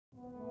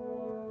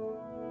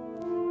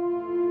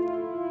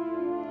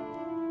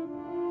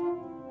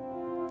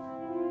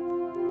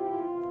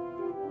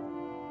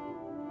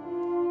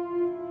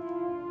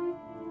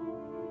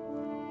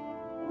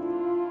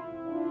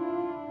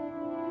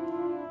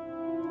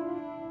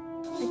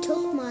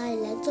took my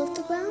legs off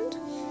the ground,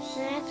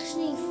 and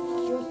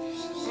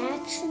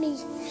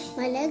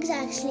my legs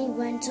actually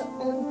went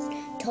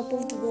on top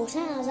of the water.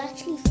 I was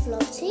actually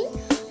floating,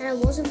 and I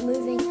wasn't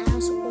moving at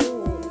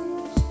all.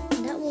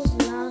 And that was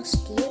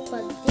last year,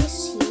 but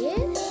this year,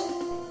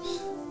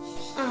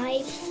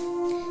 I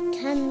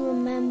can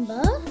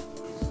remember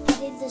I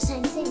did the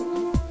same thing.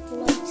 I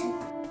floated.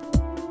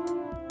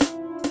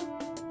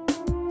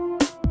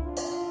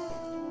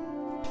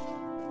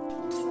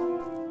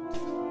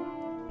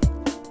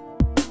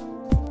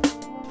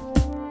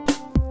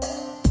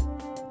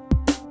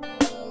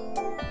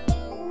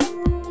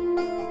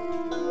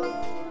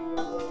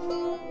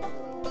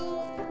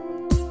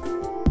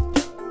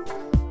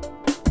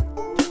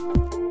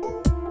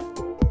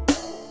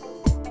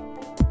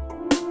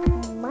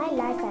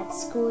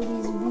 School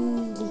is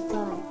really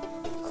fun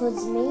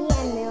because me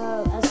and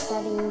Mira are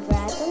studying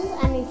dragons,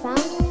 and we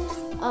found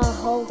a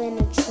hole in a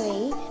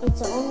tree.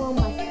 It's on one of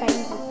my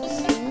favourite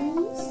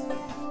trees.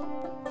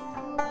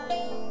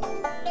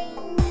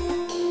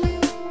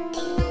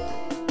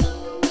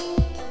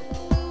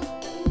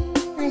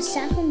 I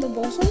sat on the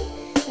bottom,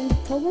 and the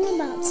problem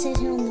about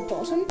sitting on the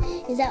bottom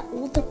is that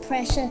all the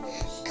pressure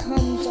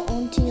comes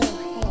onto your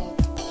head,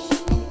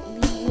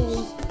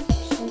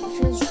 and it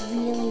feels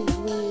really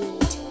weird.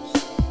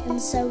 And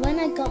so when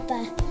I got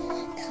back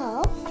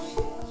up,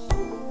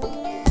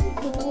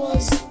 it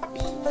was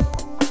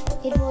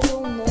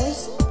all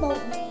noisy, but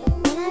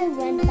when I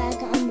went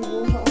back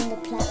underwater on the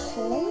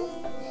platform,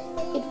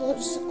 it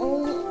was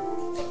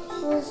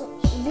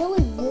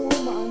really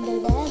warm under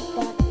there,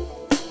 but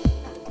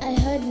I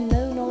heard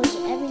no noise.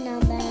 Every now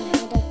and then I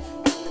heard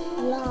a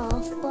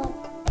laugh, but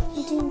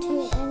I didn't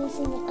hear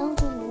anything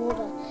else in the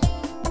water.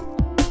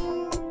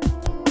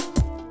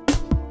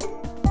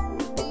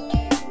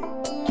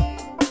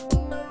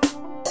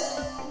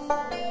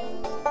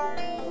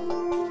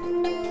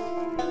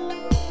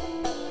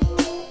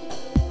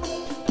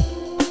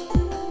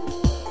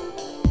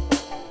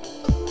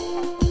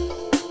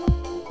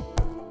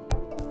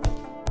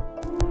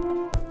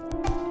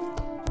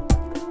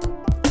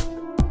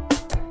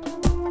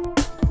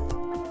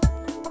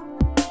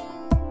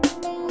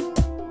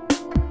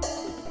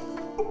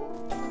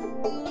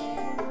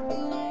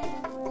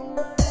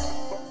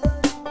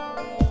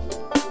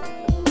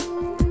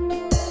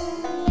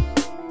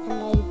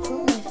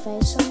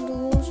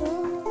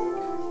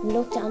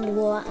 Looked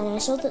underwater, and I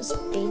saw this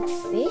big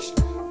fish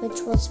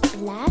which was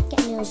black,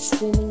 and it was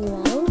swimming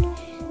around,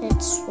 and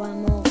it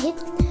swam off. It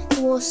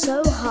was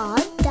so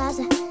hard that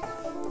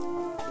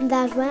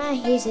when I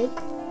hit it,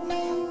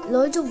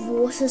 loads of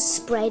water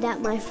sprayed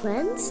at my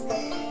friends,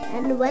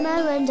 and when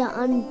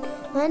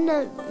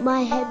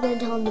my head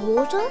went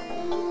underwater,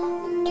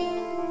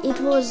 it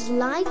was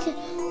like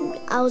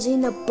I was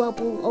in a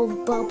bubble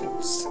of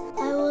bubbles.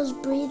 I was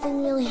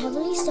breathing really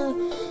heavily, so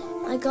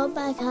I got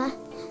back out,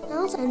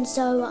 and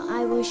so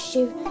I was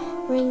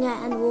shivering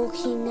and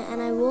walking,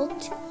 and I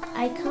walked.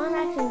 I can't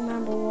actually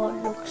remember what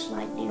it looks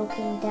like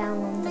looking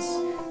down on the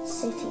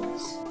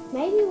cities.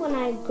 Maybe when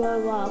I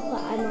grow up,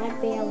 I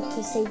might be able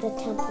to see the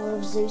Temple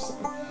of Zeus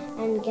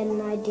and get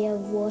an idea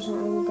of what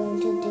I'm going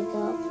to dig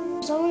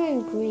up. Somewhere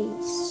in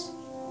Greece.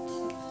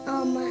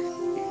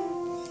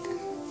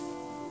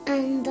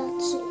 And